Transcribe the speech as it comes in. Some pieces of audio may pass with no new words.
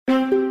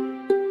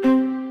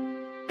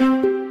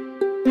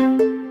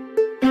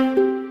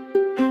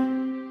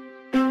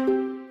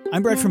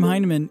I'm Brett from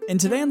Heinemann, and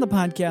today on the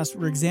podcast,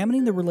 we're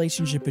examining the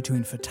relationship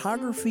between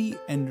photography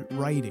and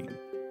writing.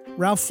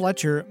 Ralph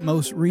Fletcher,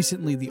 most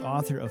recently the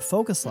author of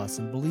Focus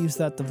Lesson, believes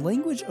that the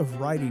language of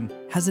writing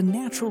has a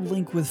natural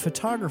link with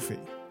photography.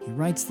 He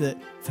writes that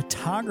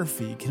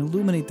photography can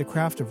illuminate the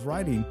craft of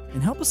writing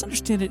and help us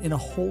understand it in a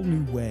whole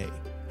new way.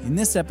 In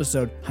this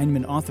episode,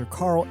 Heinemann author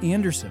Carl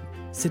Anderson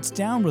sits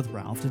down with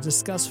Ralph to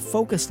discuss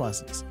focus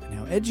lessons and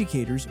how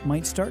educators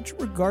might start to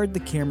regard the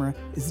camera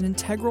as an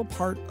integral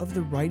part of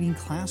the writing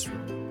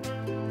classroom.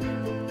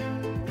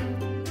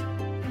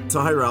 So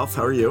hi, Ralph.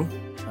 How are you?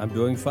 I'm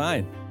doing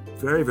fine.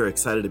 Very, very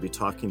excited to be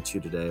talking to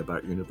you today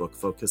about your new book,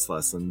 Focus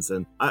Lessons.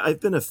 And I've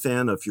been a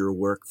fan of your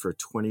work for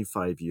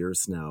 25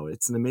 years now.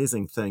 It's an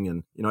amazing thing.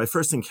 And, I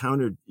first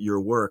encountered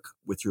your work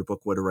with your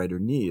book, What a Writer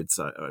Needs,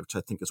 which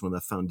I think is one of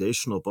the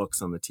foundational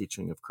books on the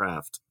teaching of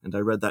craft. And I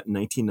read that in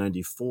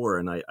 1994.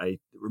 And I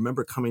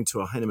remember coming to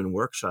a Heinemann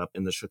workshop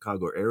in the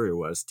Chicago area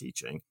where I was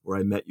teaching, where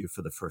I met you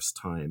for the first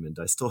time. And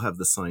I still have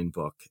the signed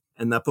book.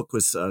 And that book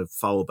was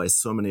followed by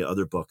so many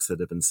other books that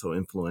have been so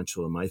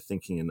influential in my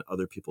thinking and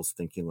other people's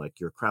thinking, like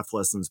your craft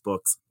lessons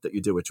books that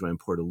you did with Joanne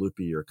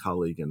Portaluppi, your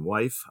colleague and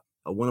wife.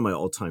 One of my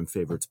all-time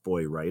favorites,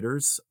 Boy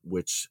Writers,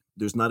 which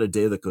there's not a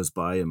day that goes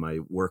by in my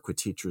work with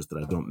teachers that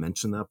I don't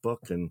mention that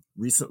book. And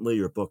recently,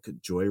 your book,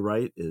 Joy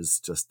Write, is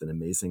just an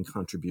amazing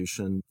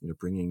contribution,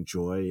 bringing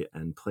joy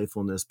and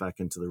playfulness back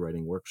into the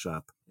writing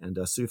workshop. And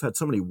so you've had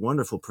so many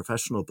wonderful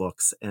professional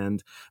books.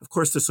 And of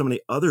course, there's so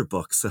many other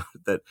books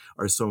that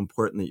are so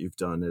important that you've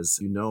done. As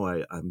you know,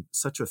 I'm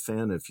such a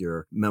fan of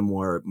your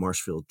memoir,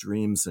 Marshfield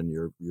Dreams, and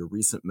your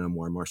recent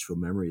memoir, Marshfield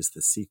Memories,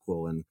 the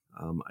sequel. And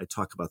I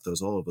talk about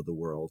those all over the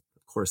world.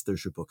 Of course,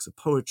 there's your books of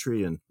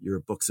poetry and your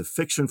books of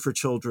fiction for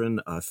children,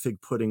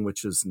 Fig Pudding,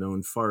 which is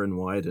known far and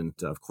wide, and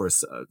of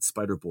course,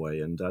 Spider Boy.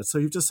 And so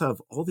you just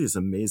have all these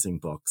amazing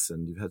books,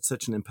 and you've had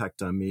such an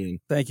impact on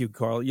me. Thank you,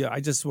 Carl. Yeah, I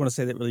just want to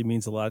say that really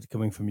means a lot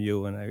coming from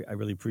you, and I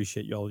really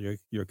appreciate all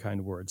your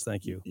kind words.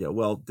 Thank you. Yeah,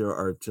 well, there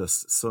are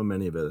just so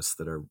many of us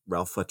that are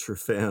Ralph Fletcher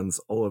fans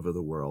all over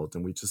the world,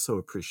 and we just so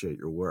appreciate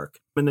your work.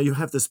 And now you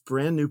have this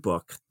brand new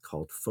book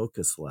called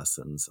Focus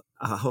Lessons,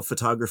 how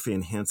photography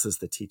enhances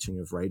the teaching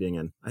of writing.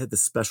 And I had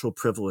the special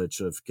privilege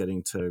of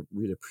getting to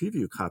read a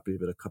preview copy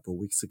of it a couple of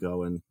weeks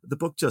ago. And the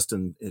book just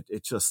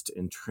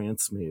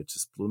entranced me. It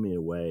just blew me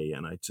away.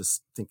 And I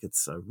just think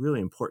it's a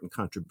really important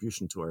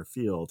contribution to our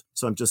field.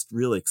 So I'm just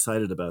really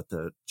excited about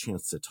the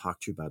chance to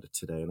talk to you about it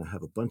today. And I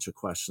have a bunch of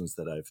questions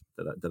that I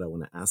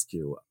want to ask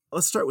you.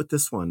 Let's start with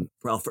this one.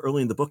 Ralph,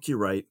 early in the book you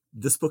write,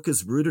 this book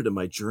is rooted in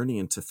my journey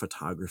into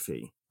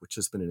photography, which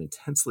has been an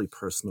intensely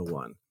personal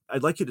one.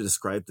 I'd like you to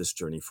describe this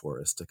journey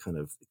for us to kind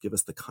of give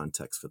us the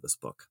context for this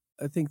book.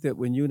 I think that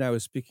when you and I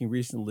were speaking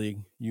recently,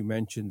 you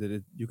mentioned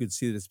that you could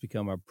see that it's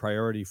become a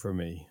priority for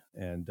me.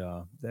 And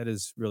that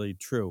is really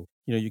true.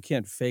 You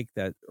can't fake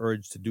that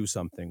urge to do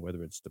something,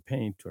 whether it's to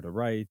paint or to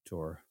write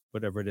or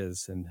whatever it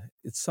is. And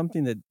it's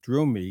something that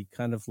drew me,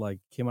 kind of like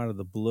came out of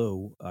the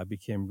blue. I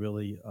became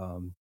really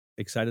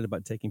excited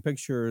about taking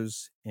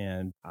pictures.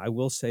 And I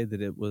will say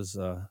that it was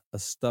a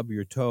stub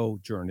your toe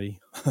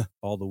journey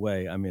all the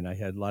way. I mean, I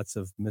had lots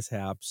of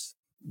mishaps,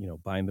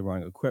 buying the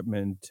wrong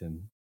equipment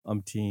and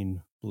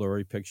umpteen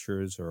blurry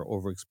pictures or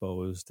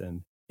overexposed.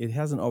 And it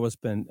hasn't always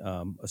been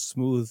a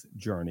smooth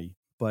journey,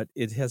 but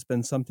it has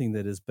been something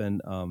that has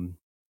been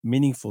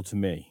meaningful to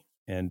me.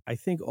 And I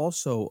think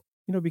also,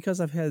 because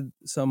I've had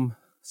some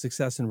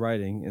success in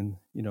writing and,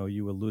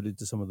 you alluded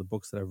to some of the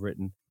books that I've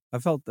written, I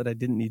felt that I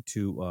didn't need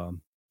to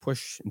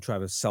push and try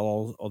to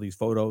sell all these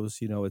photos.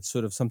 It's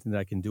sort of something that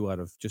I can do out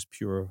of just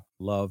pure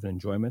love and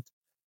enjoyment.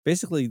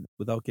 Basically,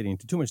 without getting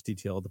into too much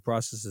detail, the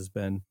process has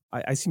been,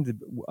 I seem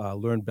to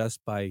learn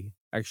best by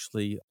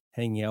actually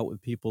hanging out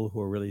with people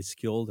who are really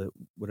skilled at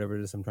whatever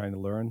it is I'm trying to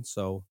learn.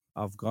 So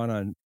I've gone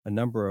on a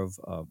number of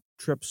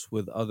trips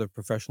with other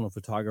professional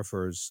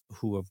photographers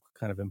who have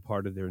kind of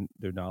imparted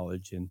their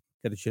knowledge and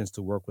get a chance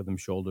to work with them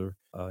shoulder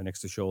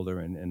next to shoulder.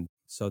 And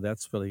so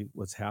that's really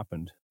what's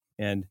happened.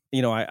 And,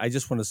 I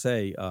just want to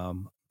say,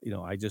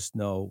 I just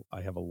know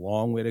I have a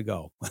long way to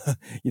go.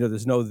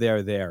 There's no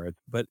there.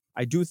 But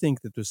I do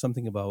think that there's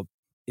something about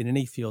in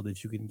any field,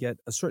 if you can get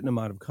a certain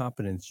amount of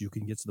competence, you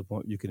can get to the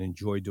point you can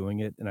enjoy doing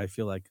it. And I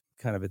feel like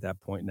kind of at that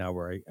point now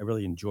where I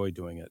really enjoy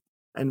doing it.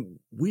 And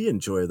we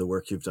enjoy the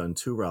work you've done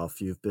too,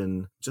 Ralph. You've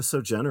been just so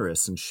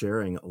generous in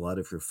sharing a lot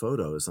of your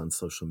photos on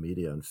social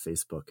media, on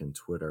Facebook and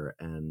Twitter.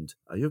 And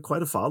you have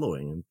quite a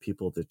following and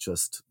people that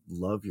just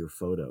love your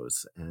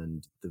photos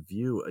and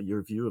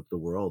your view of the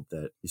world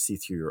that you see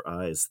through your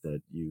eyes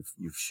that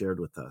you've shared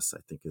with us,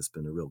 I think has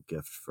been a real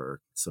gift for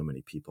so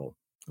many people.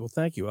 Well,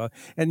 thank you.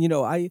 And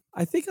I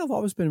think I've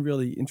always been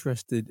really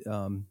interested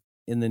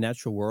in the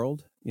natural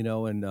world,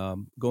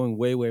 and going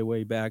way, way,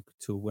 way back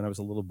to when I was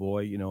a little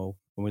boy,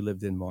 when we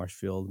lived in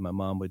Marshfield, my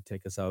mom would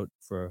take us out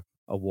for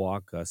a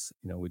walk.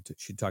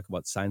 She'd talk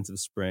about signs of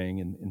spring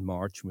in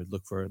March, and we'd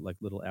look for like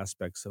little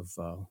aspects of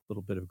a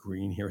little bit of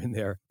green here and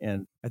there.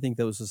 And I think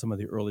those are some of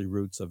the early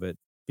roots of it.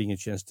 being a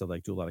chance to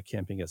like do a lot of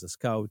camping as a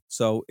scout.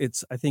 So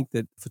I think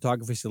that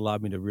photography has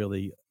allowed me to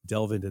really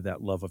delve into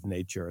that love of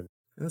nature.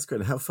 That's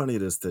great. And how funny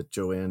it is that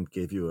Joanne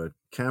gave you a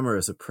camera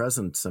as a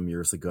present some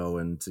years ago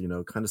and,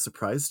 kind of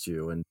surprised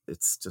you. And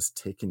it's just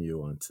taken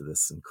you onto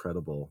this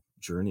incredible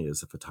journey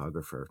as a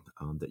photographer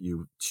that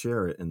you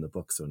share in the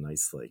book so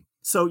nicely.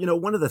 So,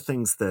 one of the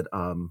things that,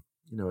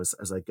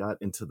 as I got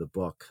into the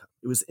book,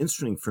 it was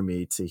interesting for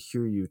me to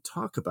hear you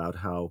talk about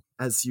how,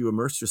 as you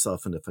immersed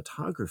yourself into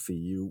photography,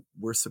 you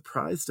were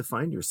surprised to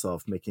find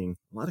yourself making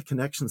a lot of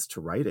connections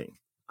to writing.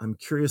 I'm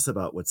curious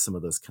about what some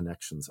of those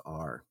connections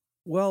are.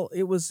 Well,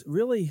 it was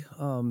really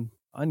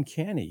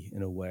uncanny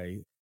in a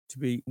way to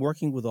be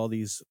working with all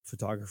these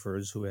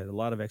photographers who had a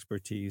lot of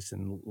expertise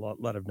and a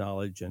lot of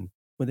knowledge. And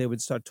when they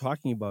would start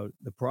talking about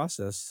the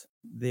process,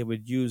 they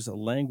would use a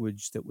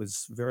language that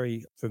was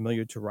very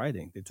familiar to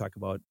writing. They talk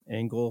about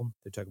angle,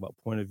 they talk about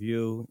point of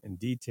view and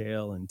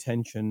detail and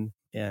tension.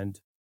 And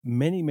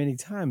many, many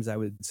times I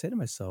would say to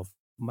myself,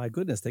 my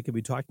goodness, they could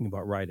be talking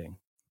about writing.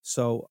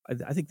 So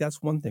I think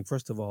that's one thing.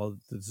 First of all,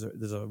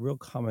 there's a real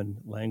common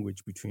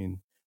language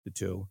between the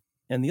two.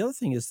 And the other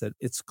thing is that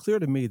it's clear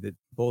to me that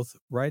both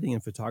writing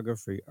and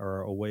photography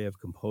are a way of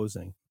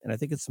composing. And I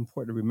think it's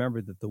important to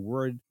remember that the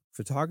word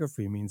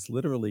photography means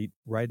literally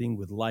writing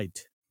with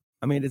light.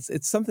 I mean,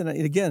 it's something,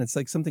 again, it's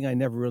like something I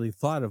never really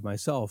thought of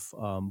myself,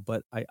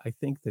 but I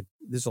think that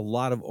there's a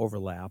lot of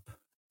overlap.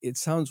 It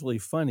sounds really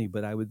funny,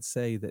 but I would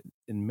say that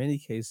in many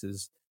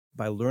cases,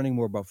 by learning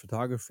more about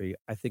photography,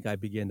 I think I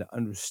began to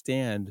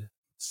understand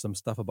some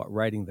stuff about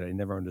writing that I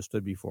never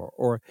understood before,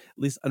 or at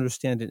least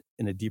understand it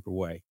in a deeper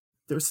way.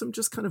 There's some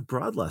just kind of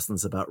broad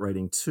lessons about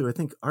writing too. I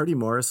think Artie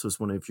Morris was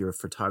one of your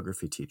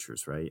photography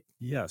teachers, right?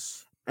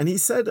 Yes. And he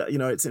said,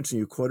 it's interesting,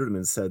 you quoted him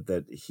and said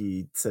that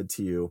he said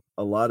to you,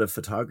 a lot of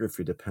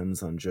photography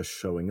depends on just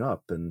showing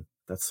up. And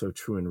that's so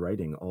true in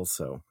writing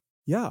also.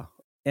 Yeah.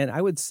 And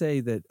I would say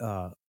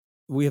that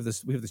we have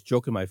this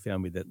joke in my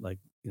family that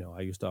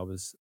I used to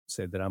always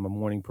say that I'm a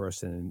morning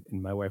person,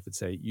 and my wife would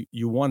say,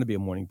 you want to be a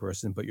morning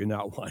person, but you're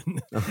not one.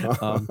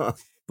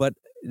 But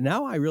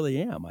now I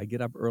really am. I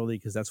get up early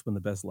because that's when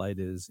the best light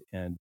is.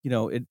 And,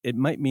 it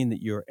might mean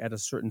that you're at a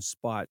certain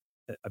spot,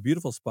 a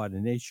beautiful spot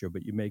in nature,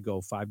 but you may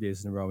go 5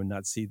 days in a row and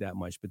not see that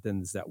much. But then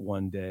there's that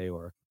one day,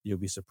 or you'll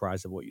be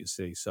surprised at what you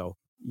see. So,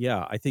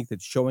 yeah, I think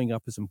that showing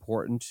up is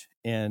important,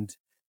 and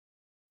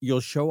you'll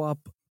show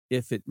up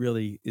if it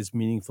really is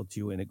meaningful to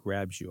you and it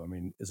grabs you. I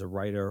mean, as a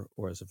writer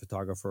or as a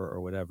photographer or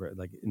whatever,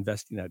 like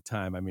investing that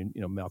time. I mean,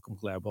 Malcolm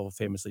Gladwell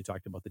famously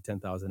talked about the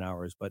 10,000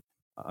 hours, but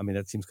I mean,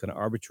 that seems kind of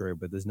arbitrary,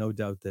 but there's no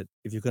doubt that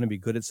if you're going to be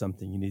good at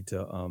something, you need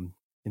to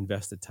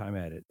invest the time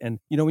at it. And,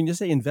 when you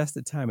say invest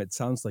the time, it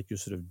sounds like you're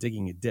sort of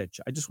digging a ditch.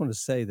 I just want to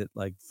say that,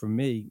 like, for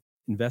me,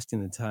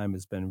 investing the time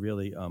has been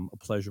really a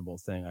pleasurable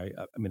thing. I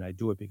mean, I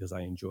do it because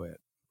I enjoy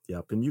it.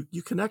 Yep. And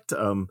you connect,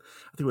 I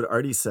think what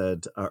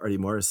Artie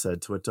Morris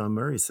said to what Don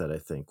Murray said, I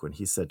think, when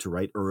he said to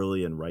write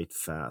early and write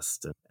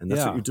fast. And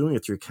that's what you're doing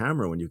with your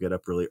camera when you get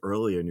up really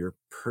early and you're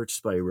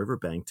perched by a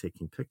riverbank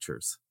taking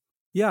pictures.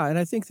 Yeah. And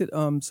I think that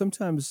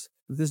sometimes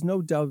there's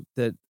no doubt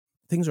that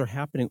things are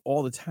happening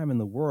all the time in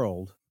the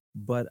world,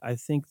 but I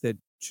think that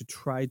to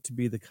try to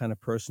be the kind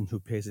of person who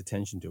pays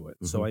attention to it.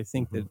 Mm-hmm, so I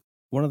think that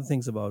one of the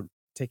things about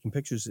taking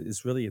pictures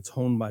is really it's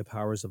honed my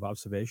powers of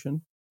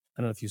observation.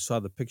 I don't know if you saw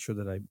the picture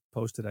that I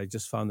posted. I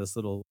just found this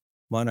little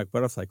monarch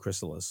butterfly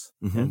chrysalis.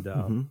 And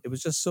it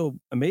was just so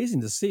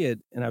amazing to see it.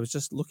 And I was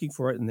just looking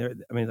for it. And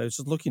I was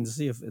just looking to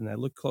see and I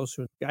looked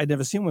closer. I'd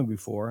never seen one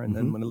before. And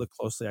then when I looked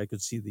closely, I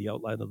could see the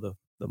outline of the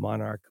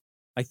monarch.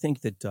 I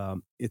think that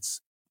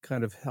it's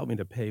kind of helped me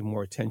to pay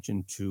more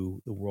attention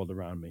to the world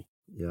around me.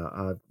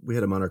 Yeah, we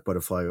had a monarch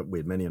butterfly. We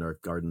had many in our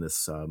garden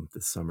this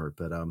summer,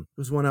 but there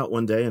was one out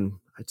one day, and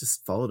I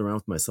just followed around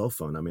with my cell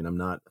phone. I mean, I'm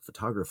not a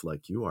photographer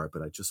like you are,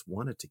 but I just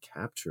wanted to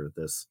capture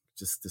this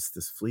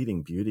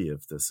fleeting beauty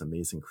of this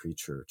amazing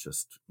creature,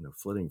 just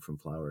flitting from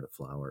flower to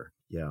flower.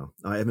 Yeah,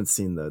 I haven't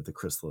seen the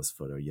chrysalis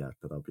photo yet,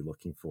 but I'll be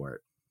looking for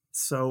it.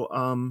 So,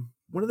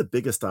 one of the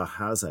biggest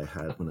ahas I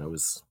had when I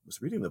was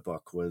reading the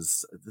book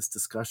was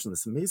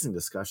this amazing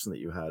discussion that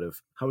you had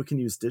of how we can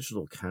use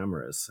digital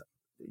cameras,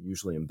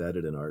 usually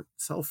embedded in our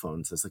cell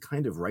phones, as a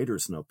kind of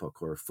writer's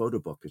notebook or a photo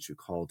book, as you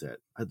called it.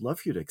 I'd love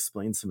for you to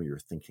explain some of your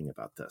thinking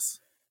about this.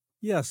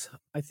 Yes,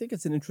 I think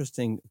it's an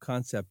interesting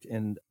concept,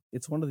 and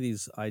it's one of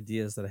these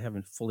ideas that I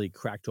haven't fully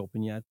cracked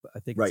open yet. But I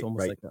think it's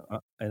almost like,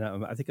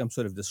 I think I'm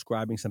sort of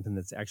describing something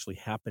that's actually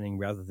happening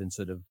rather than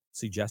sort of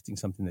suggesting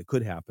something that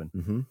could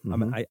happen. I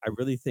mean, I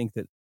really think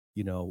that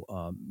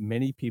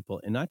many people,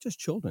 and not just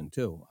children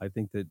too. I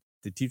think that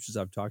the teachers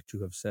I've talked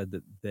to have said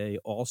that they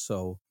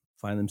also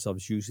find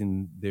themselves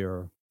using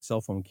their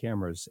cell phone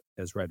cameras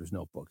as writer's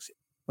notebooks.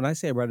 When I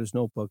say a writer's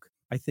notebook,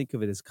 I think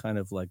of it as kind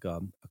of like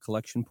a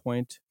collection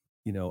point.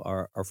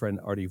 Our friend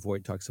Artie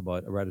Voigt talks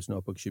about a writer's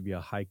notebook should be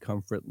a high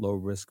comfort, low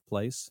risk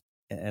place.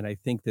 And I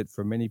think that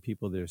for many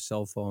people, their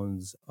cell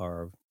phones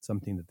are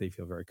something that they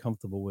feel very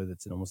comfortable with.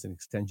 It's almost an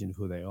extension of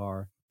who they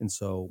are. And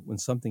so when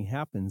something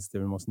happens,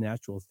 their most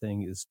natural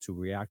thing is to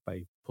react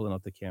by pulling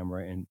out the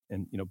camera and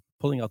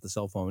pulling out the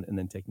cell phone and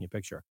then taking a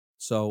picture.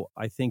 So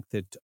I think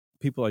that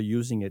people are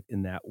using it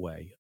in that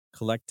way,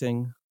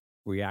 collecting,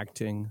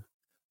 reacting,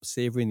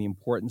 savoring the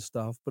important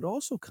stuff, but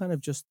also kind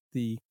of just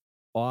the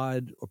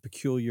odd or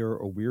peculiar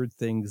or weird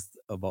things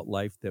about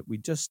life that we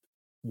just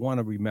want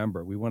to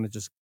remember. We want to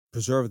just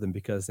preserve them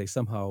because they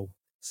somehow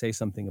say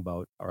something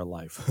about our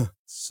life.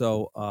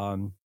 So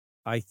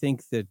I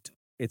think that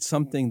it's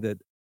something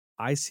that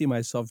I see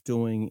myself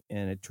doing,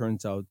 and it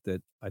turns out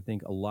that I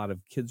think a lot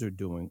of kids are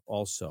doing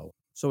also.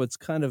 So it's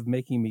kind of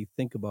making me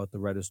think about the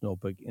writer's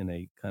notebook in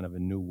a kind of a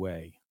new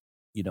way.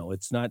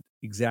 It's not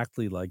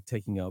exactly like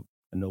taking up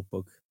a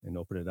notebook and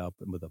open it up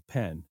with a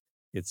pen.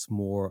 It's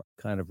more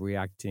kind of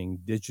reacting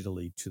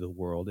digitally to the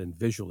world and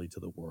visually to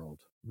the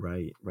world.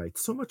 Right, right.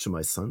 So much of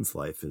my son's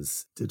life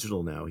is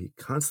digital now. He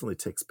constantly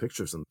takes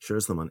pictures and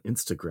shares them on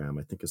Instagram.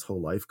 I think his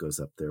whole life goes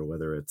up there,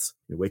 whether it's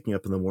waking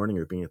up in the morning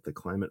or being at the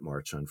climate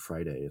march on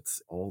Friday. It's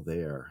all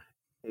there.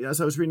 As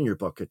I was reading your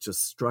book, it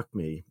just struck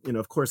me,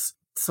 of course,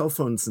 cell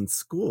phones in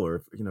school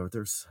are,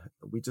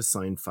 we just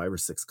signed 5 or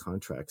 6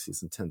 contracts.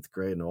 He's in 10th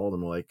grade, and all of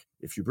them are like,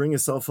 if you bring a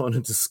cell phone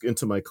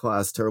into my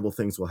class, terrible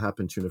things will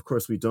happen to you. And of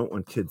course, we don't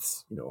want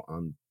kids,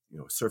 on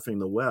surfing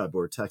the web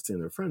or texting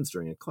their friends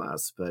during a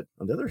class. But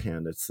on the other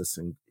hand, it's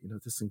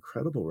this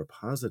incredible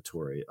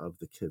repository of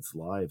the kids'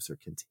 lives are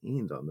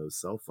contained on those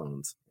cell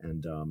phones.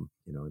 And,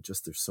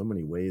 just there's so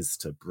many ways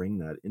to bring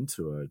that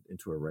into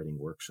a writing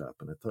workshop.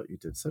 And I thought you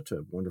did such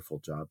a wonderful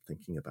job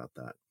thinking about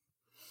that.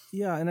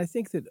 Yeah, and I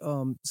think that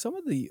some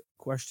of the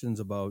questions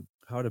about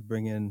how to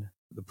bring in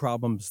the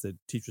problems that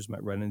teachers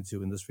might run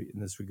into in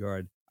this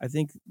regard, I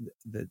think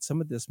that some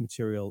of this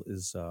material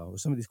is, or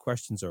some of these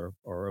questions are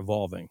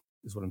evolving,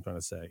 is what I'm trying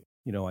to say.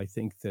 I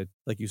think that,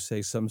 like you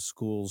say, some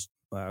schools,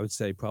 I would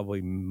say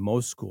probably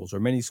most schools or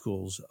many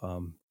schools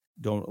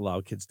don't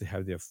allow kids to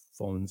have their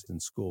phones in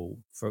school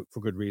for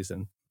good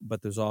reason.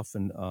 But there's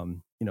often,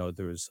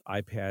 there's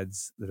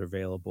iPads that are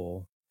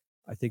available.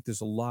 I think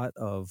there's a lot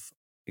of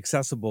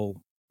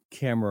accessible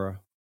camera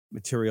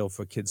material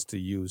for kids to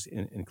use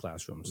in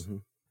classrooms. Mm-hmm.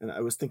 And I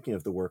was thinking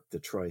of the work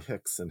that Troy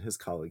Hicks and his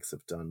colleagues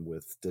have done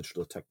with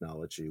digital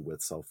technology,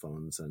 with cell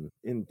phones, and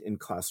in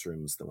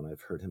classrooms, that when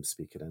I've heard him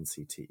speak at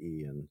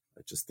NCTE, and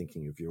just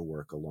thinking of your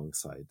work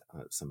alongside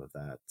some of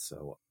that.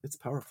 So it's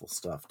powerful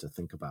stuff to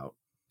think about.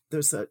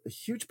 There's a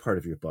huge part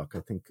of your book. I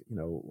think,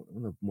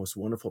 one of the most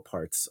wonderful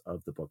parts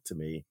of the book to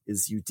me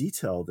is you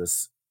detail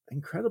this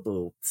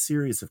incredible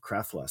series of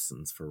craft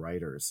lessons for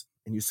writers.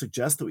 And you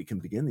suggest that we can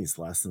begin these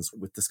lessons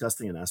with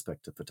discussing an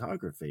aspect of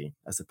photography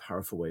as a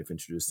powerful way of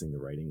introducing the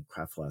writing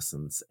craft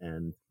lessons.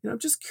 And, I'm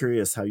just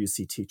curious how you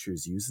see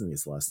teachers using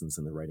these lessons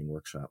in the writing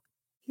workshop.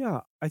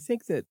 Yeah, I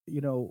think that,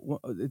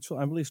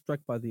 I'm really struck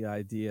by the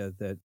idea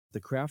that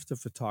the craft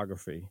of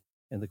photography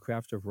and the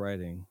craft of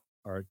writing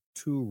are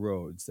 2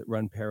 roads that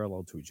run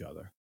parallel to each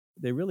other.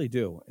 They really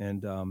do.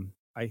 And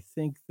I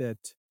think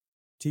that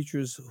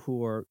teachers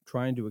who are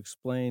trying to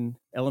explain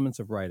elements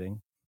of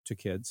writing to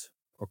kids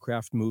or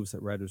craft moves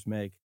that writers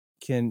make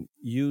can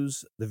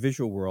use the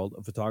visual world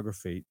of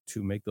photography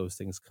to make those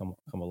things come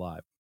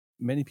alive.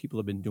 Many people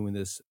have been doing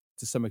this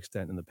to some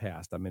extent in the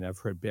past. I mean, I've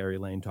heard Barry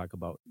Lane talk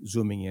about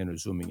zooming in or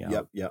zooming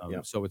out. Yep.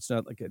 So it's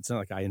not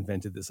like I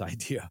invented this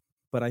idea,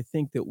 but I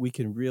think that we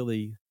can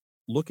really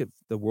look at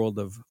the world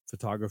of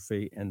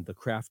photography and the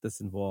craft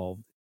that's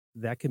involved.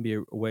 That can be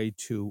a way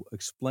to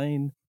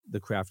explain the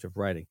craft of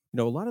writing.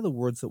 A lot of the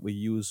words that we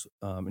use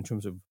in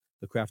terms of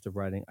the craft of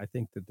writing, I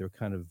think that they're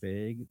kind of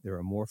vague, they're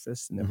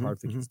amorphous, and they're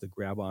hard for kids to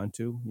grab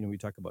onto. We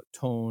talk about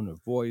tone or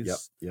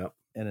voice. Yep.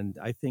 And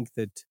I think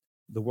that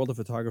the world of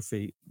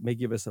photography may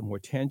give us a more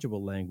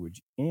tangible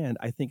language. And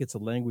I think it's a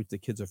language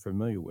that kids are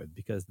familiar with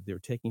because they're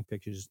taking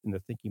pictures and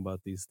they're thinking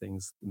about these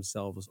things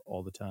themselves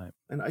all the time.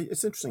 And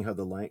it's interesting how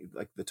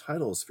the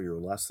titles for your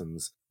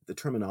lessons, the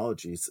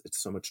terminology, it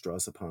so much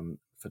draws upon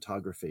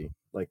photography.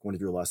 Like one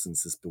of your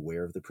lessons is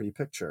beware of the pretty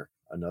picture.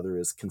 Another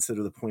is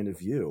consider the point of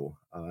view.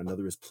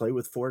 Another is play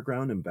with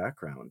foreground and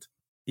background.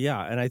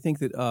 Yeah, and I think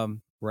that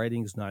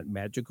writing is not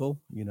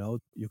magical. You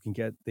can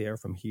get there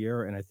from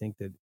here, and I think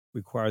that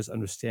requires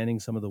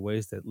understanding some of the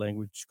ways that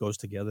language goes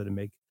together to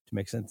make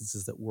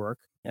sentences that work.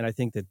 And I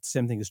think that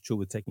same thing is true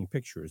with taking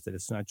pictures, that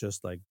it's not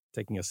just like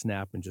taking a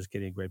snap and just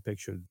getting a great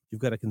picture. You've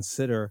got to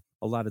consider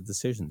a lot of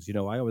decisions.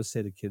 I always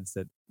say to kids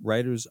that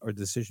writers are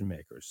decision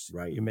makers.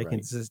 Right. You're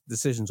making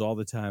decisions all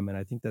the time. And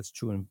I think that's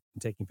true in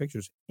taking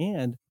pictures.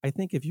 And I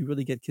think if you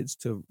really get kids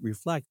to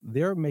reflect,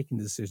 they're making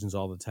decisions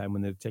all the time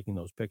when they're taking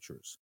those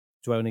pictures.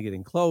 Do I want to get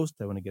in close? Do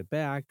I want to get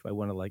back? Do I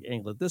want to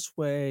angle it this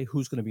way?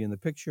 Who's going to be in the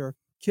picture?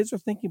 Kids are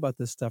thinking about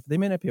this stuff. They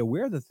may not be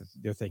aware that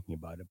they're thinking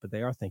about it, but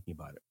they are thinking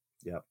about it.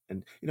 Yeah.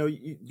 And,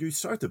 you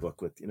start the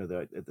book with,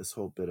 this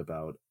whole bit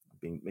about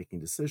making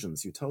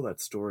decisions. You tell that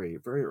story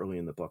very early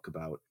in the book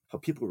about how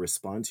people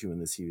respond to you when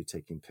they see you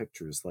taking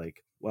pictures,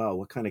 like, wow,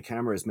 what kind of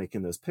camera is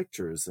making those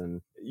pictures?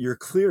 And you're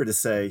clear to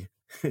say,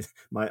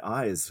 my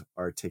eyes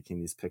are taking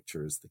these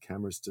pictures. The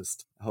camera's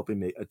just helping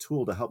me, a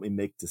tool to help me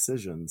make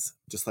decisions.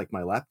 Just like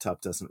my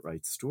laptop doesn't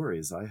write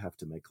stories, I have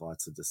to make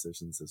lots of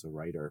decisions as a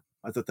writer.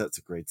 I thought that's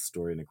a great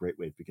story and a great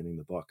way of beginning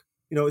the book.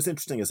 You know, it was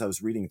interesting as I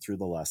was reading through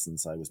the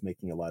lessons, I was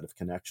making a lot of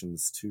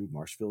connections to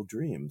Marshfield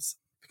Dreams.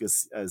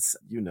 Because as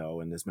you know,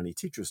 and as many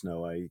teachers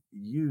know, I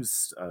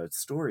use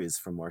stories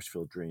from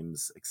Marshfield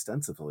Dreams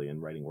extensively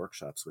in writing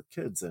workshops with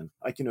kids. And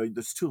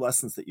there's two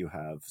lessons that you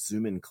have: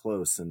 zoom in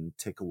close and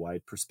take a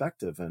wide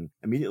perspective. And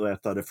immediately I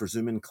thought, if for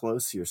zoom in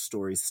close, your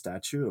story's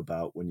statue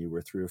about when you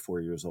were 3 or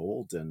 4 years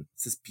old. And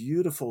it's this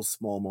beautiful,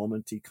 small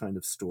momenty kind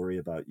of story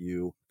about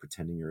you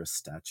pretending you're a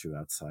statue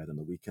outside on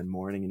the weekend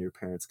morning and your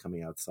parents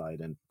coming outside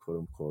and quote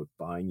unquote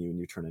buying you and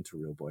you turn into a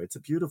real boy. It's a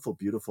beautiful,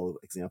 beautiful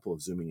example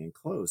of zooming in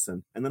close.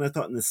 And then I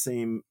thought in the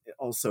same,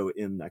 also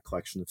in that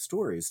collection of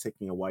stories,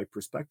 taking a wide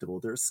perspective, well,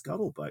 there's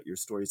Scuttlebutt, your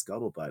story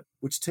Scuttlebutt,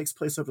 which takes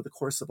place over the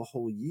course of a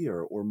whole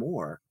year or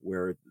more,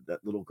 where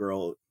that little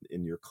girl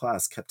in your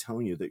class kept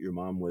telling you that your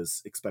mom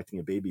was expecting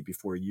a baby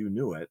before you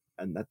knew it.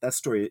 And that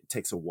story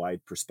takes a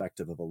wide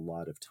perspective of a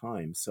lot of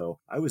time. So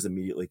I was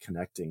immediately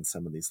connecting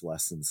some of these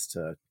lessons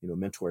to,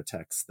 mentor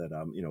texts that,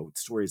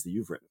 stories that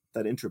you've written.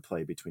 That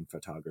interplay between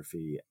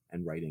photography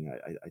and writing,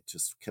 I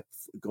just kept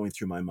going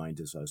through my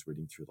mind as I was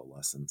reading through the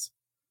lessons.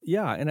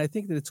 Yeah, and I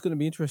think that it's going to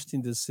be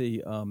interesting to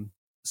see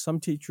some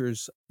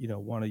teachers,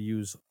 want to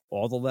use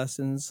all the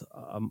lessons.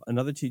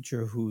 Another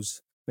teacher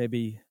who's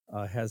maybe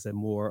has a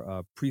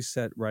more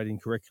preset writing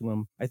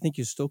curriculum, I think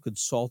you still could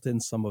salt in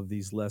some of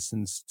these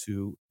lessons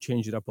to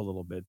change it up a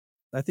little bit.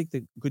 I think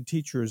that good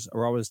teachers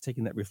are always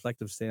taking that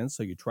reflective stance.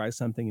 So you try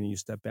something and you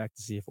step back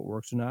to see if it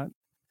works or not.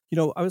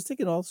 I was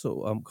thinking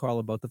also, Carl,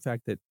 about the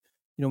fact that,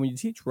 when you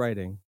teach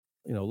writing,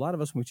 a lot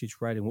of us, when we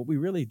teach writing, what we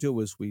really do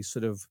is we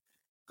sort of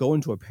go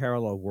into a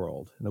parallel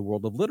world, in the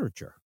world of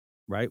literature,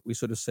 right? We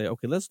sort of say,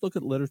 okay, let's look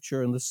at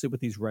literature and let's see what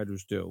these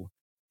writers do.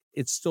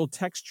 It's still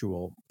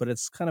textual, but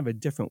it's kind of a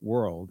different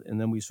world. And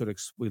then we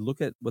we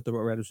look at what the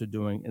writers are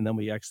doing, and then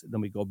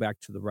we go back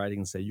to the writing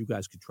and say, you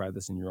guys could try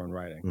this in your own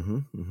writing. Mm-hmm,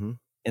 mm-hmm.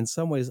 In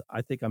some ways,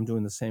 I think I'm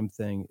doing the same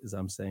thing as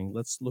I'm saying,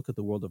 let's look at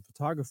the world of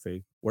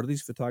photography. What are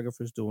these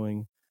photographers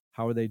doing?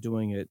 How are they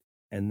doing it?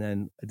 And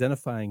then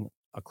identifying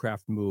a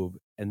craft move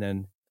and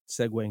then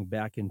segueing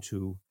back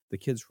into the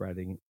kids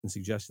writing and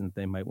suggesting that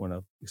they might want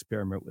to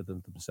experiment with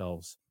it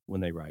themselves when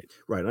they write.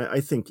 Right.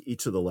 I think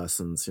each of the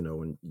lessons,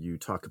 when you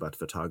talk about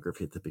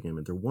photography at the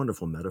beginning, they're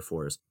wonderful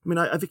metaphors. I mean,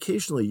 I've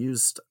occasionally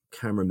used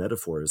camera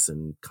metaphors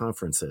in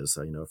conferences.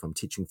 If I'm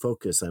teaching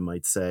focus, I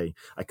might say,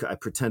 I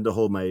pretend to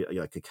hold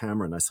like a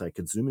camera and I say I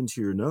could zoom into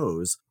your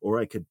nose, or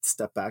I could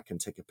step back and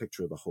take a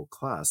picture of the whole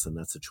class. And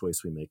that's a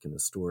choice we make in a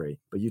story.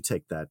 But you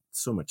take that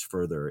so much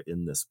further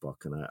in this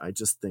book. And I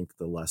just think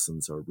the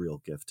lessons are a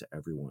real gift to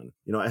everyone.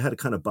 I had a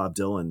kind of Bob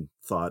Dylan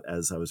thought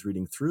as I was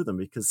reading through them,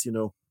 because,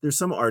 there's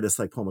some artists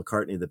like Paul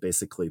McCartney that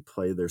basically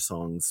play their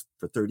songs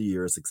for 30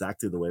 years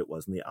exactly the way it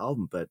was in the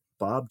album. But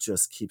Bob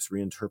just keeps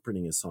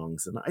reinterpreting his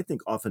songs, and I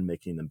think often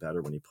making them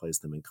better when he plays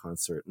them in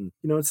concert. And,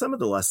 in some of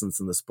the lessons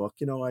in this book,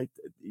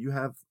 you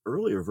have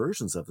earlier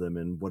versions of them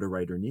in What a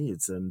Writer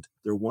Needs, and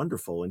they're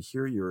wonderful. And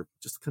here you're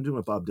just kind of doing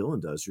what Bob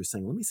Dylan does. You're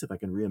saying, let me see if I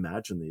can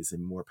reimagine these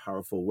in more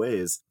powerful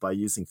ways by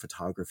using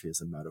photography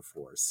as a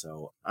metaphor.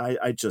 So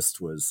I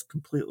just was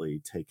completely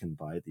taken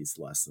by these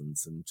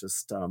lessons, and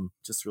just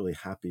really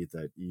happy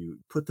that you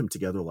put them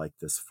together like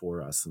this for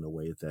us in a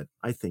way that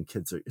I think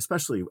kids are,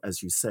 especially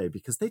as you say,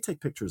 because they take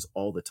pictures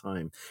all the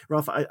time.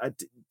 Ralph,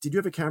 did you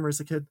have a camera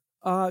as a kid?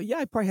 Yeah,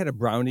 I probably had a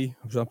Brownie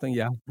or something.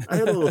 Yeah. I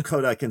had a little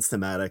Kodak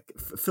Instamatic.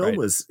 Film Right.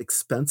 was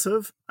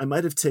expensive. I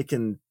might have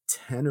taken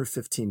 10 or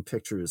 15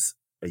 pictures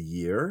a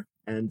year.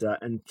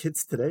 And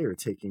kids today are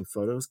taking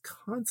photos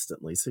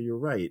constantly. So you're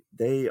right.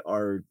 They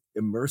are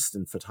immersed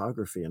in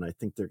photography. And I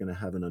think they're going to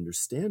have an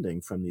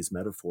understanding from these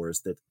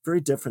metaphors that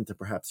very different than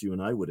perhaps you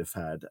and I would have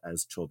had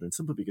as children,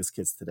 simply because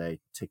kids today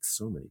take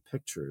so many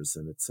pictures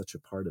and it's such a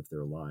part of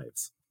their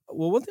lives.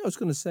 Well, one thing I was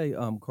going to say,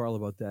 Carl,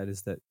 about that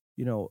is that,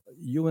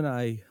 you and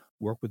I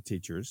work with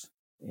teachers.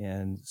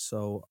 And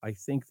so I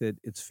think that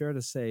it's fair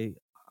to say,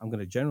 I'm going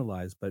to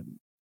generalize, but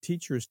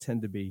teachers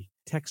tend to be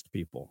text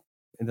people.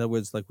 In other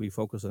words, like we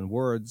focus on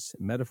words,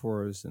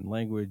 metaphors, and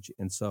language.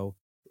 And so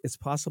it's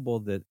possible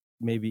that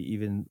maybe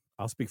even,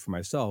 I'll speak for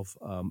myself,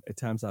 at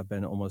times I've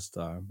been almost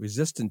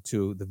resistant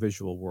to the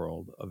visual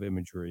world of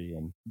imagery.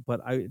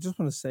 But I just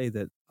want to say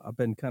that I've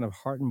been kind of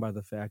heartened by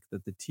the fact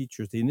that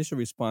the initial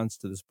response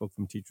to this book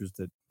from teachers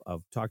that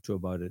I've talked to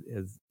about it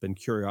has been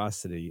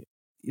curiosity.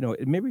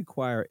 It may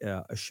require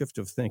a shift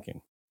of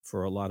thinking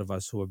for a lot of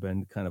us who have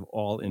been kind of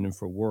all in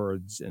for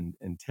words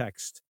and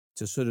text,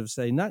 to sort of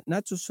say, not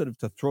just sort of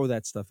to throw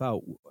that stuff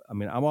out. I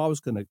mean, I'm always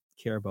going to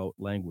care about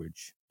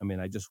language. I mean,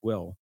 I just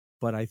will.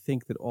 But I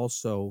think that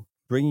also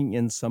bringing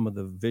in some of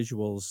the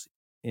visuals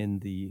in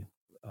the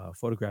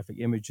photographic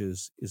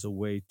images is a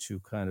way to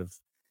kind of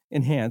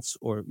enhance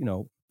or,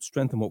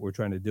 strengthen what we're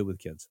trying to do with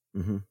kids.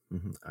 Mm-hmm,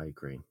 mm-hmm, I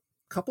agree.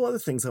 A couple other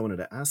things I wanted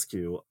to ask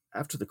you.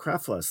 after the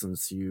craft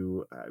lessons,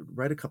 you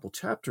write a couple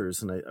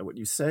chapters, and what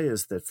you say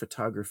is that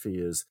photography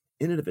is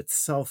in and of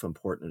itself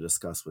important to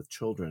discuss with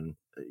children.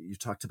 You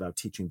talked about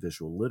teaching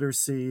visual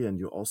literacy, and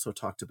you also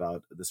talked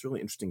about this really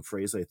interesting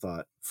phrase, I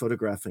thought,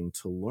 photographing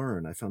to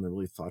learn. I found that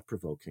really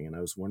thought-provoking, and I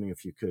was wondering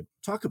if you could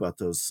talk about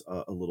those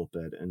a little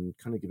bit and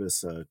kind of give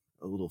us a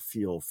little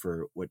feel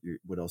for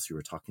what else you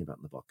were talking about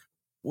in the book.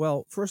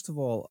 Well, first of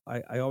all,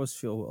 I always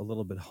feel a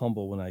little bit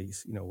humble when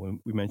when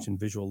we mention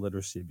visual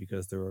literacy,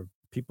 because there are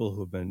people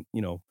who have been,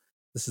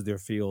 this is their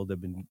field.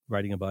 They've been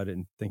writing about it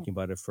and thinking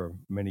about it for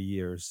many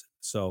years.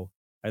 So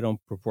I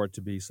don't purport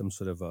to be some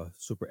sort of a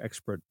super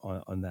expert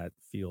on that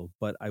field.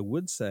 But I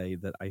would say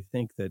that I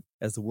think that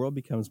as the world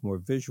becomes more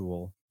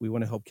visual, we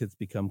want to help kids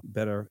become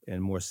better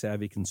and more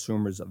savvy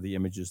consumers of the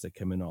images that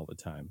come in all the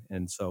time.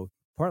 And so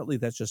partly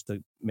that's just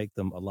to make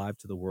them alive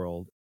to the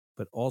world,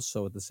 but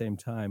also at the same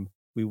time,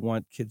 we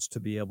want kids to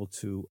be able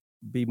to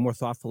be more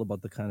thoughtful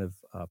about the kind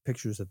of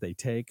pictures that they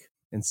take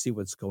and see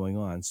what's going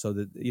on. So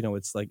that,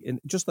 it's like, and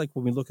just like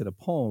when we look at a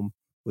poem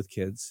with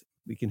kids,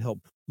 we can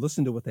help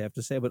listen to what they have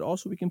to say, but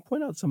also we can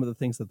point out some of the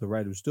things that the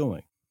writer's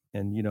doing.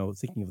 And,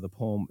 thinking of the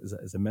poem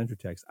as a mentor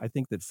text, I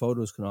think that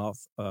photos can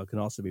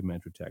also be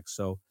mentor text.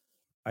 So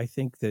I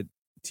think that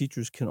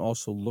teachers can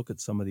also look at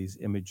some of these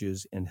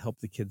images and help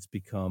the kids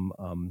become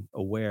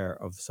aware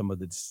of some of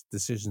the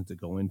decisions that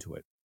go into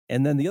it.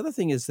 And then the other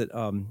thing is that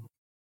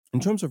in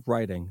terms of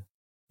writing,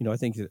 I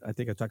think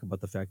I talk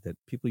about the fact that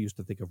people used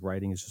to think of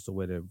writing as just a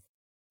way to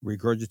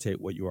regurgitate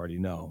what you already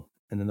know.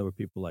 And then there were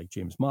people like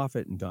James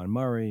Moffat and Don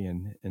Murray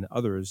and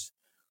others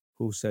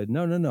who said,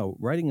 no,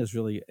 writing is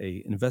really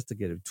an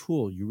investigative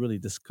tool. You really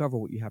discover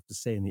what you have to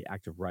say in the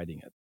act of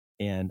writing it.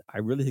 And I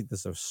really think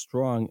there's a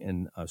strong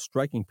and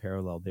striking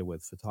parallel there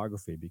with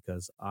photography,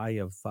 because I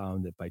have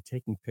found that by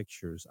taking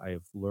pictures, I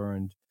have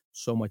learned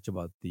so much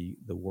about the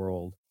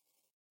world.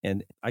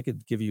 And I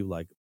could give you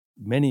like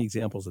many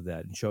examples of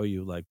that and show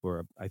you like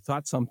where I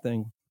thought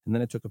something and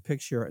then I took a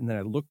picture and then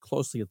I looked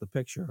closely at the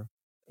picture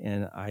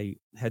and I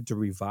had to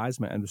revise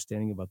my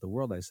understanding about the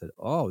world. I said,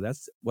 oh,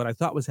 that's what I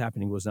thought was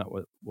happening was not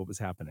what was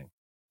happening.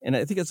 And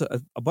I think it's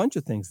a bunch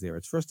of things there.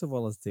 It's first of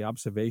all, it's the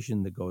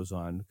observation that goes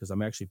on, because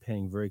I'm actually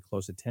paying very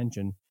close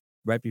attention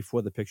right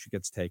before the picture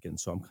gets taken.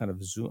 So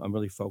I'm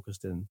really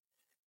focused in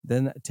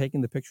then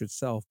taking the picture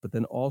itself, but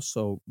then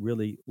also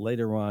really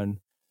later on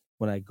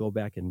when I go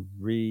back and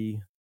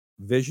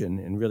revision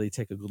and really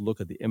take a good look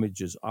at the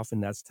images,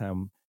 often that's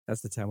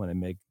the time when I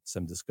make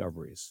some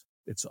discoveries.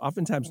 It's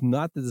oftentimes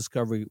not the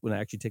discovery when I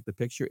actually take the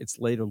picture. It's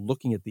later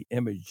looking at the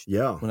image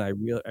Yeah. when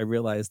I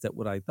realized that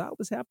what I thought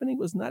was happening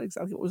was not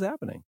exactly what was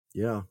happening.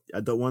 Yeah.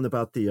 The one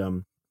about the,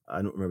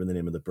 I don't remember the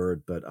name of the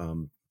bird, but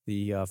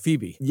The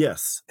Phoebe.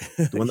 yes,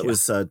 the one that Yeah.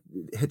 was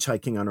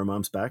hitchhiking on her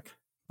mom's back.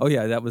 Oh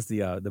yeah, that was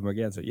the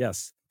merganser.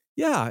 Yes,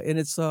 yeah, and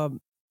it's I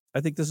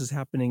think this is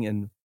happening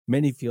in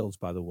many fields.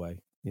 By the way,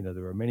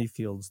 there are many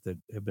fields that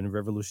have been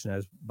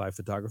revolutionized by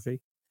photography.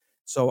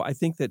 So I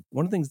think that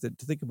one of the things that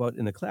to think about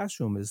in the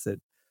classroom is that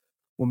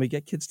when we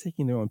get kids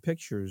taking their own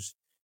pictures,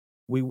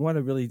 we want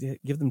to really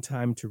give them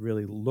time to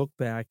really look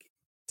back,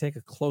 take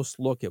a close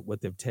look at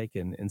what they've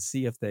taken, and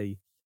see if they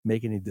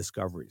make any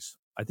discoveries.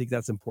 I think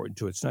that's important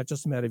too. It's not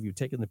just a matter of you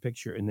taking the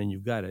picture and then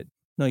you've got it.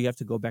 No, you have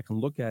to go back and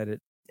look at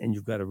it, and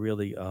you've got to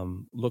really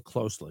look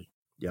closely.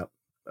 Yep.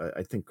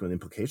 I think one of the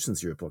implications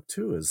of your book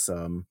too is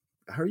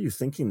how are you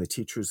thinking the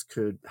teachers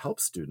could help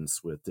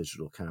students with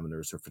digital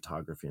cameras or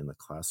photography in the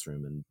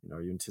classroom? And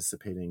are you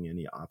anticipating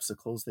any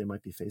obstacles they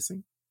might be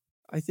facing?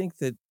 I think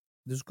that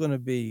there's going to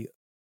be,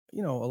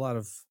 a lot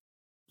of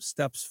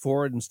steps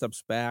forward and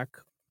steps back.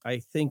 I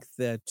think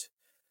that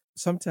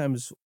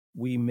sometimes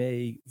we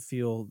may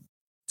feel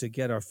to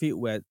get our feet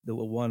wet that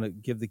we'll want to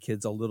give the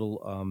kids a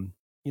little,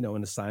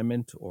 an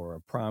assignment or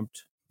a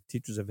prompt.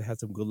 Teachers have had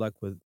some good luck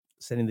with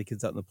sending the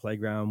kids out in the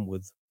playground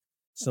with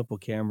simple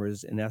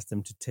cameras and ask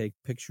them to take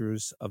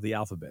pictures of the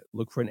alphabet.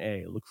 Look for an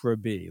A, look for a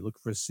B, look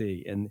for a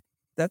C. And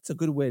that's a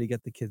good way to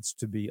get the kids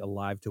to be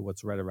alive to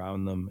what's right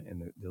around them,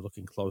 and they're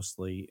looking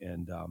closely.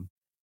 And,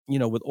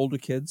 with older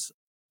kids,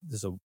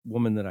 there's a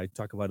woman that I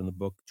talk about in the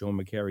book, Joan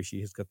McCary.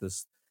 She has got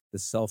this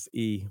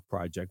Self-E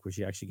project where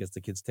she actually gets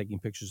the kids taking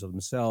pictures of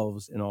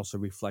themselves and also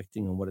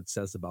reflecting on what it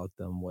says about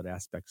them, what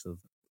aspects of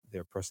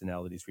their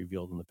personalities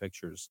revealed in the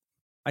pictures.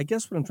 I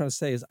guess what I'm trying to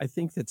say is I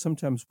think that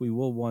sometimes we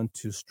will want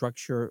to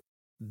structure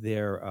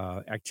their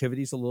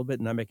activities a little bit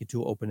and not make it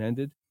too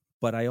open-ended.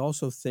 But I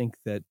also think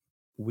that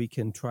we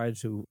can try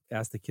to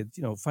ask the kids,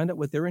 find out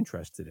what they're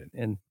interested in.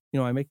 And,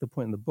 I make the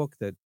point in the book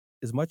that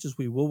as much as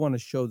we will want to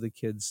show the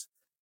kids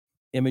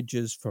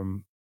images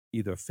from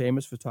either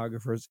famous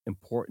photographers,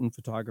 important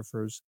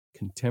photographers,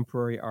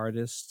 contemporary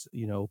artists,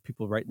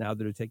 people right now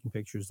that are taking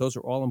pictures, those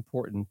are all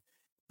important.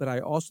 But I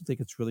also think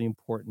it's really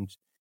important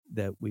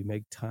that we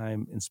make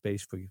time and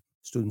space for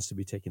students to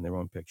be taking their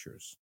own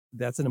pictures.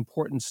 That's an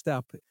important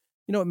step.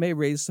 It may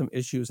raise some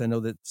issues. I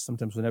know that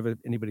sometimes whenever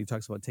anybody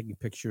talks about taking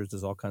pictures,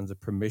 there's all kinds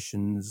of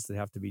permissions that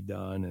have to be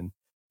done. And,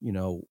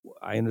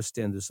 I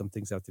understand there's some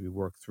things that have to be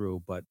worked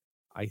through, but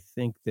I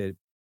think that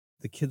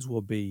the kids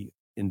will be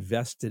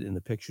invested in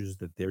the pictures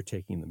that they're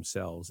taking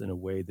themselves in a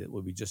way that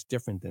will be just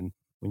different than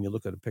when you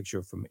look at a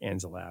picture from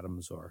Ansel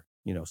Adams or,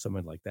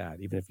 someone like that,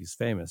 even if he's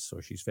famous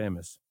or she's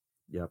famous.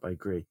 Yep, I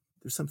agree.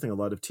 There's something a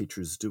lot of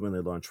teachers do when they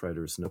launch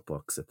writers'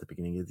 notebooks at the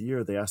beginning of the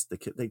year. They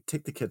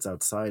take the kids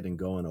outside and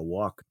go on a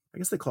walk. I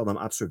guess they call them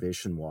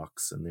observation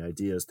walks. And the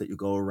idea is that you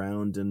go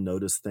around and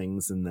notice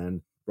things and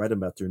then write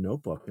about their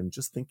notebook. And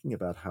just thinking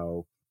about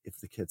how, if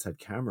the kids had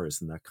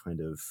cameras and that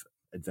kind of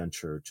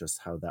adventure,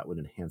 just how that would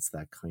enhance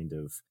that kind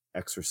of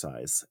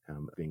exercise,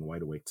 being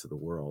wide awake to the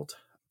world.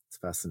 It's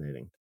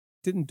fascinating.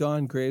 Didn't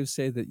Don Graves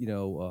say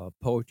that,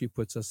 poetry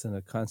puts us in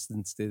a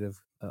constant state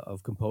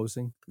of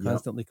composing,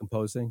 constantly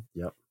composing?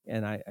 Yep.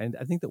 And I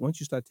think that once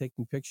you start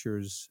taking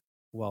pictures,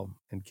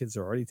 and kids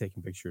are already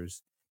taking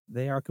pictures,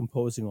 they are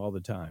composing all the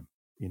time.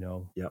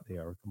 Yep. They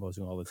are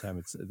composing all the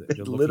time.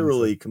 They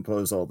literally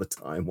compose all the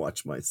time.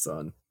 Watch my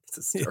son. It's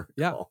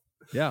hysterical.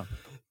 Yeah.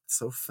 It's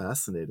so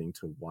fascinating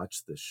to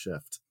watch this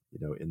shift,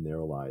 in their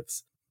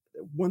lives.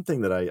 One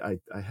thing that I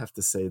have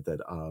to say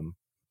that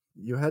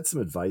you had some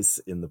advice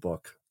in the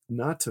book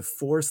not to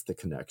force the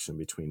connection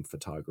between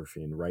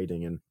photography and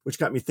writing, and which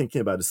got me thinking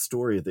about a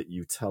story that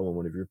you tell in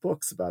one of your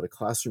books about a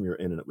classroom you're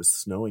in, and it was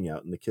snowing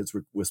out and the kids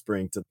were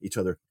whispering to each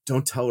other,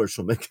 "Don't tell her,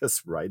 she'll make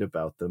us write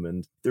about them."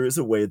 And there is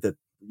a way that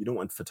you don't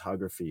want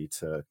photography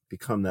to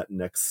become that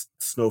next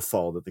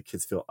snowfall that the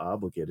kids feel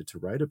obligated to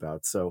write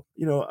about. So,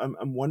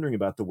 I'm wondering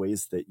about the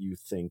ways that you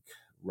think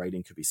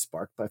writing could be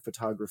sparked by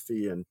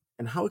photography and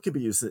how it could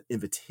be used as an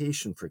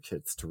invitation for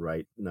kids to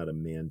write, not a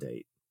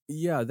mandate.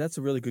 Yeah, that's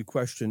a really good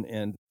question.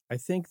 And I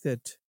think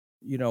that,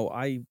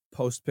 I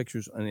post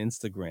pictures on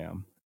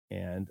Instagram,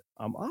 and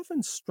I'm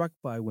often struck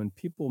by when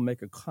people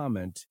make a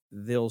comment,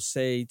 they'll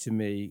say to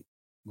me,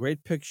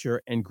 "Great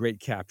picture and great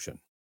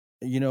caption."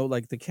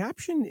 Like the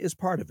caption is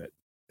part of it.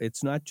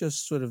 It's not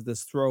just sort of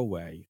this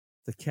throwaway.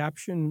 The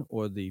caption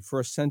or the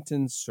first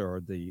sentence or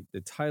the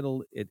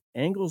title, it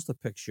angles the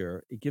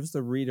picture. It gives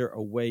the reader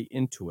a way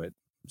into it.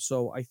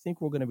 So I think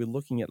we're going to be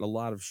looking at a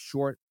lot of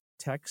short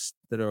text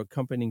that are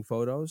accompanying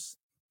photos.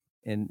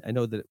 And I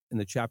know that in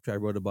the chapter I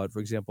wrote about, for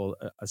example,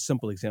 a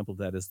simple example of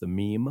that is the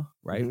meme,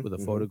 right? With a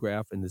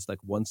photograph, and there's like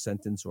one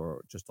sentence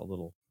or just a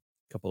little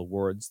couple of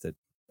words that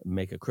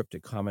make a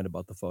cryptic comment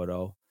about the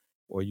photo,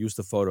 or use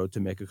the photo to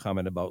make a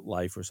comment about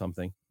life or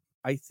something.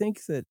 I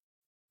think that,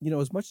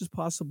 as much as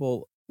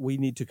possible, we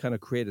need to kind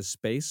of create a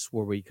space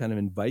where we kind of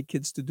invite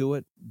kids to do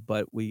it,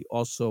 but we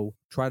also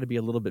try to be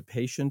a little bit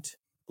patient,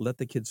 let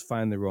the kids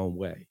find their own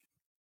way.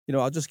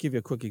 I'll just give you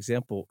a quick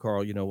example,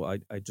 Carl.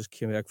 I just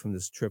came back from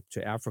this trip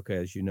to Africa,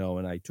 as you know,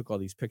 and I took all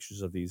these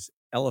pictures of these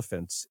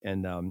elephants.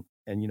 And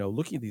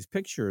looking at these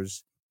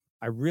pictures,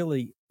 I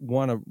really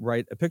want to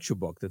write a picture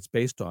book that's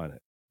based on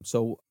it.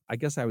 So I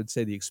guess I would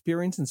say the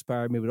experience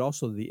inspired me, but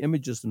also the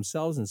images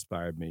themselves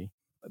inspired me.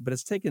 But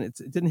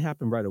it didn't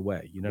happen right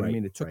away. You know what I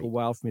mean? It took a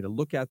while for me to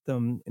look at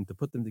them and to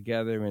put them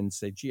together and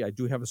say, gee, I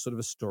do have a sort of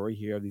a story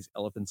here. These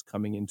elephants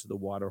coming into the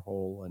water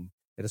hole and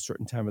at a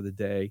certain time of the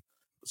day.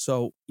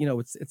 So,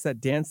 it's that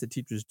dance that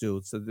teachers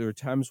do. So there are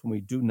times when we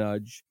do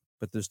nudge,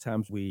 but there's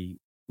times we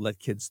let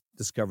kids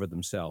discover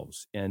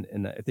themselves. And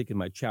I think in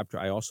my chapter,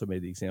 I also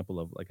made the example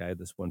of, like, I had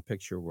this one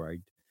picture where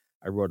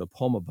I wrote a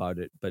poem about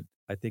it, but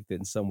I think that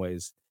in some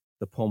ways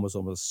the poem was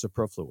almost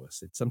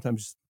superfluous. It's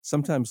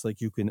sometimes like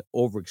you can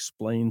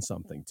over-explain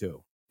something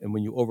too. And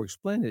when you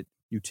over-explain it,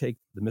 you take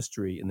the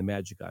mystery and the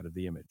magic out of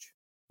the image,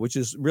 which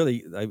is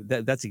really,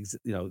 that's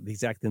the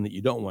exact thing that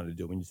you don't want to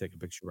do when you take a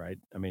picture, right?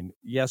 I mean,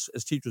 yes,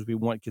 as teachers, we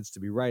want kids to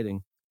be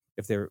writing.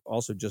 If they're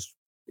also just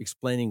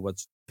explaining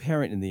what's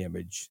apparent in the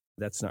image,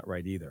 that's not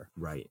right either.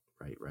 Right.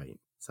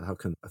 So how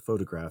can a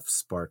photograph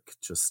spark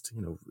just,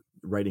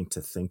 writing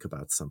to think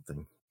about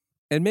something?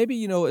 And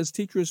maybe, as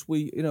teachers,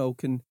 we,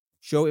 can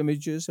show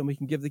images and we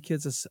can give the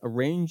kids a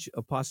range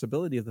of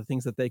possibility of the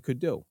things that they could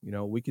do.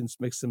 We can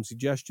make some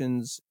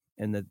suggestions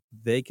and that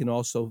they can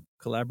also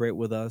collaborate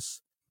with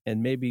us.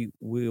 And maybe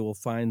we will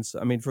find,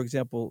 for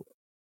example,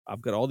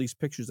 I've got all these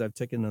pictures I've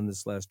taken on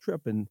this last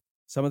trip, and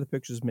some of the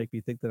pictures make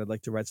me think that I'd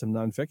like to write some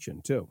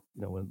nonfiction too.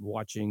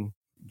 When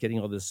getting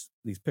all these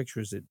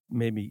pictures, it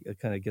made me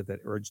kind of get that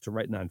urge to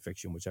write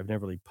nonfiction, which I've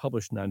never really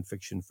published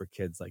nonfiction for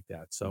kids like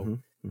that. So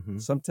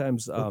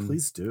sometimes,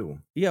 please do.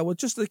 Yeah, well,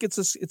 just like I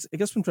guess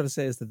what I'm trying to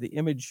say is that the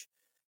image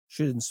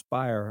should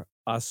inspire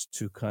us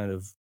to kind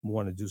of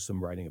want to do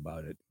some writing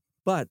about it,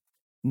 but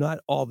not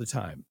all the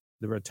time.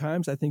 There are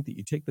times I think that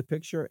you take the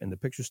picture and the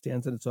picture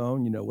stands on its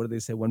own. What do they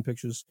say? One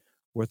picture's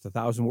worth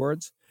 1,000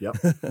 words. Yep.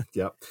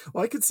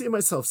 Well, I could see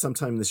myself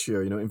sometime this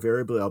year,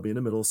 invariably I'll be in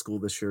a middle school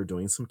this year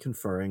doing some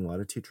conferring, a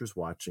lot of teachers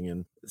watching,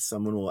 and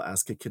someone will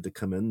ask a kid to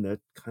come in that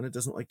kind of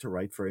doesn't like to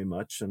write very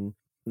much. And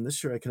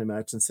this year I can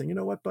imagine saying, you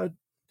know what, bud,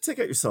 take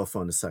out your cell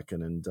phone a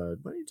second and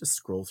why don't you just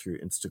scroll through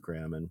your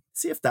Instagram and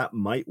see if that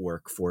might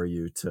work for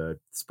you to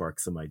spark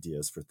some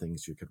ideas for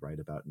things you could write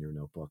about in your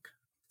notebook.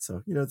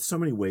 So, there's so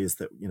many ways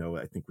that,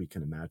 I think we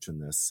can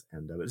imagine this,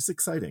 and it's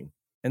exciting.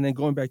 And then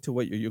going back to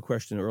what your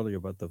question earlier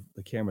about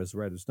the camera's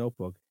writer's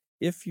notebook,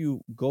 if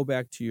you go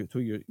back to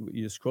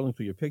you're scrolling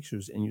through your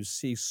pictures and you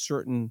see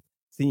certain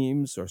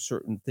themes or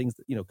certain things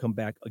that, come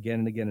back again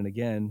and again and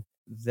again,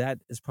 that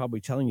is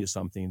probably telling you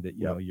something that,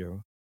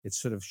 it's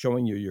sort of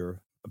showing you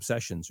your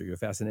obsessions or your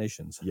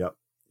fascinations. Yep.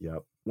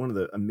 One of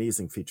the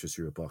amazing features of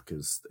your book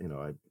is,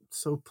 I'm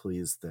so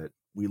pleased that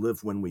we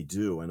live when we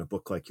do, and a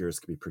book like yours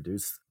can be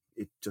produced.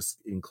 It just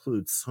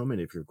includes so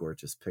many of your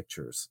gorgeous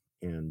pictures.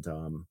 And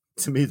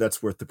to me,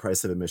 that's worth the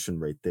price of admission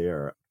right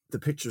there. The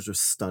pictures are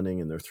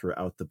stunning and they're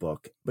throughout the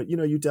book. But,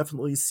 you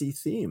definitely see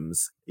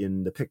themes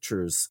in the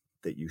pictures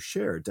that you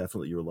share.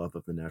 Definitely your love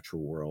of the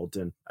natural world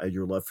and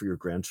your love for your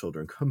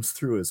grandchildren comes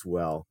through as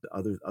well.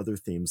 Other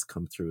themes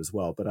come through as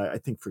well. But I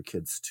think for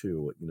kids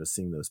too,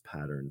 seeing those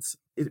patterns,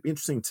 it'd be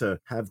interesting to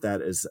have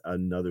that as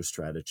another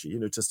strategy.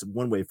 Just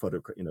one way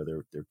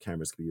their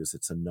cameras could be used.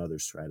 It's another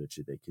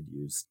strategy they could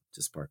use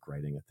to spark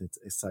writing. I think it's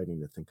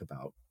exciting to think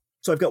about.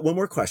 So I've got one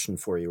more question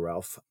for you,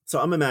 Ralph. So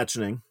I'm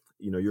imagining,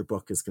 your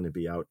book is going to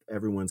be out.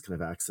 Everyone's going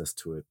to have access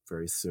to it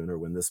very soon, or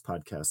when this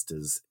podcast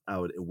is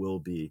out, it will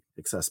be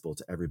accessible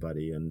to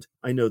everybody. And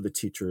I know the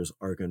teachers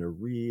are going to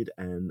read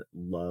and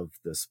love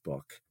this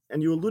book.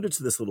 And you alluded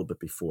to this a little bit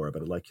before,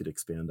 but I'd like you to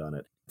expand on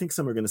it. I think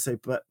some are going to say,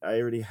 but I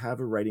already have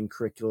a writing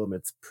curriculum.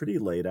 It's pretty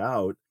laid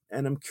out.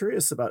 And I'm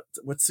curious about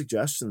what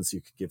suggestions you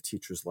could give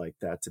teachers like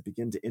that to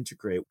begin to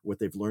integrate what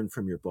they've learned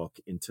from your book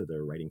into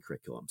their writing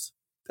curriculums.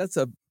 That's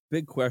a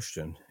big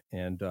question.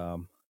 And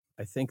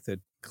I think that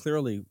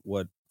clearly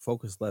what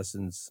Focus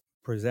Lessons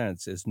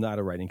presents is not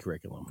a writing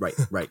curriculum.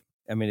 Right.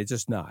 I mean, it's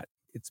just not.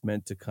 It's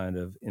meant to kind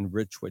of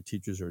enrich what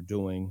teachers are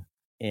doing.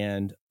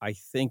 And I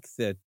think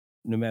that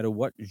no matter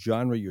what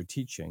genre you're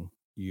teaching,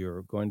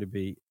 you're going to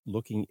be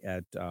looking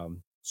at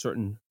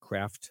certain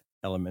craft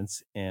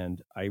elements. And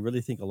I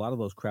really think a lot of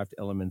those craft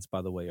elements,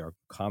 by the way, are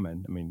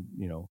common. I mean,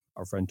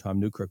 our friend Tom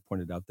Newkirk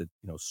pointed out that,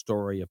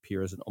 story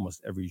appears in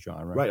almost every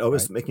genre. Right. I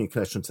was making a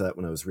connection to that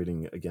when I was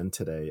reading again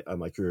today.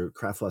 Like your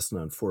craft lesson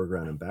on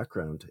foreground and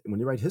background. When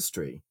you write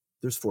history,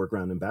 there's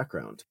foreground and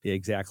background. Yeah,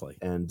 exactly.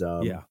 And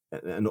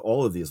and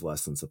all of these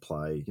lessons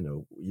apply.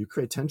 You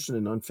create tension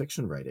in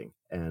nonfiction writing,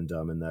 and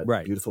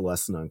that beautiful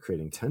lesson on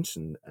creating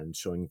tension and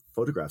showing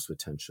photographs with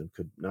tension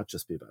could not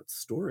just be about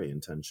story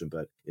and tension,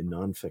 but in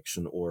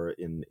nonfiction or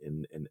in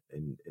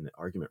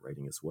argument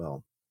writing as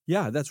well.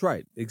 Yeah, that's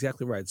right.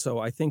 Exactly right. So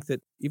I think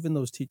that even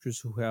those teachers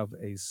who have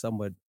a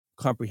somewhat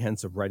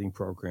comprehensive writing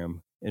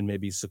program and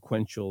maybe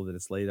sequential that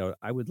it's laid out,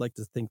 I would like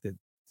to think that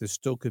there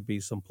still could be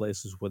some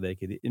places where they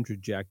could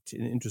interject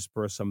and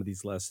intersperse some of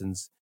these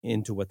lessons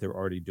into what they're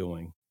already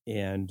doing.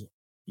 And,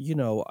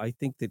 I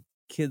think that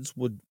kids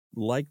would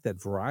like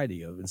that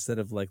variety of, instead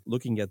of like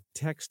looking at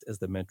text as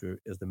the mentor,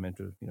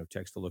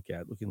 text to look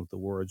at, looking at the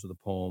words of the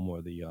poem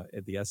or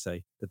the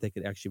essay, that they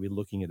could actually be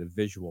looking at a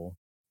visual.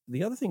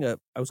 The other thing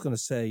I was going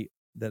to say,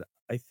 that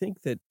I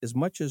think that as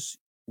much as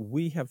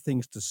we have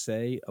things to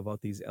say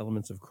about these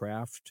elements of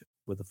craft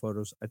with the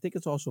photos, I think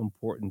it's also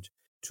important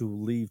to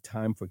leave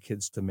time for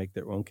kids to make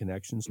their own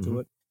connections to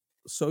it.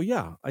 So,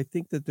 yeah, I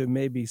think that there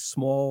may be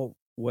small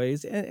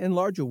ways and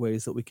larger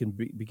ways that we can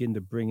begin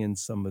to bring in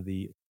some of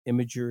the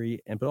imagery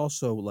but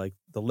also like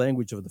the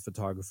language of the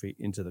photography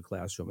into the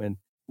classroom. And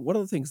one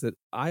of the things that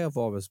I have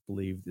always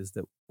believed is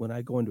that when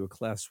I go into a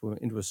classroom,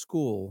 into a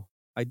school,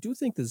 I do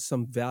think there's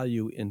some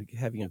value in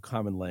having a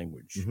common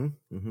language.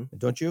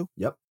 Don't you?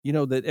 Yep.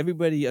 That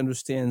everybody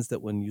understands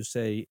that when you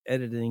say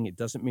editing, it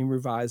doesn't mean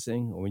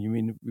revising, or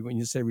when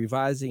you say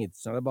revising,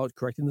 it's not about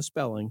correcting the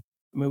spelling.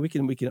 I mean, we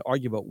can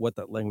argue about what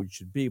that language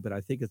should be, but I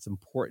think it's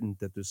important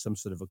that there's some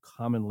sort of a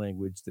common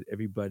language that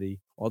everybody,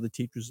 all the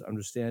teachers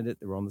understand it,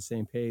 they're on the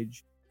same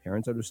page,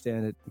 parents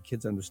understand it, the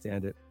kids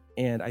understand it.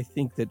 And I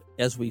think that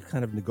as we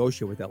kind of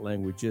negotiate what that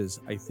language is,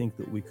 I think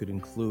that we could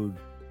include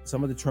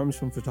some of the terms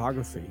from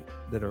photography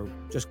that are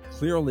just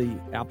clearly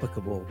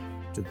applicable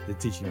to the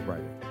teaching of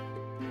writing.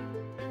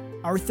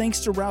 Our thanks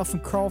to Ralph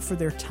and Carl for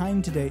their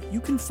time today. You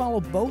can follow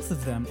both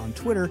of them on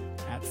Twitter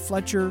at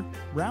Fletcher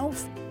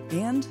Ralph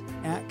and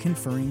at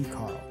Conferring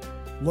Carl.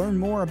 Learn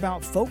more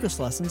about Focus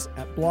Lessons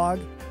at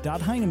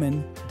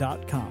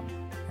blog.heinemann.com.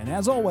 And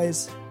as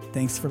always,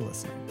 thanks for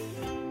listening.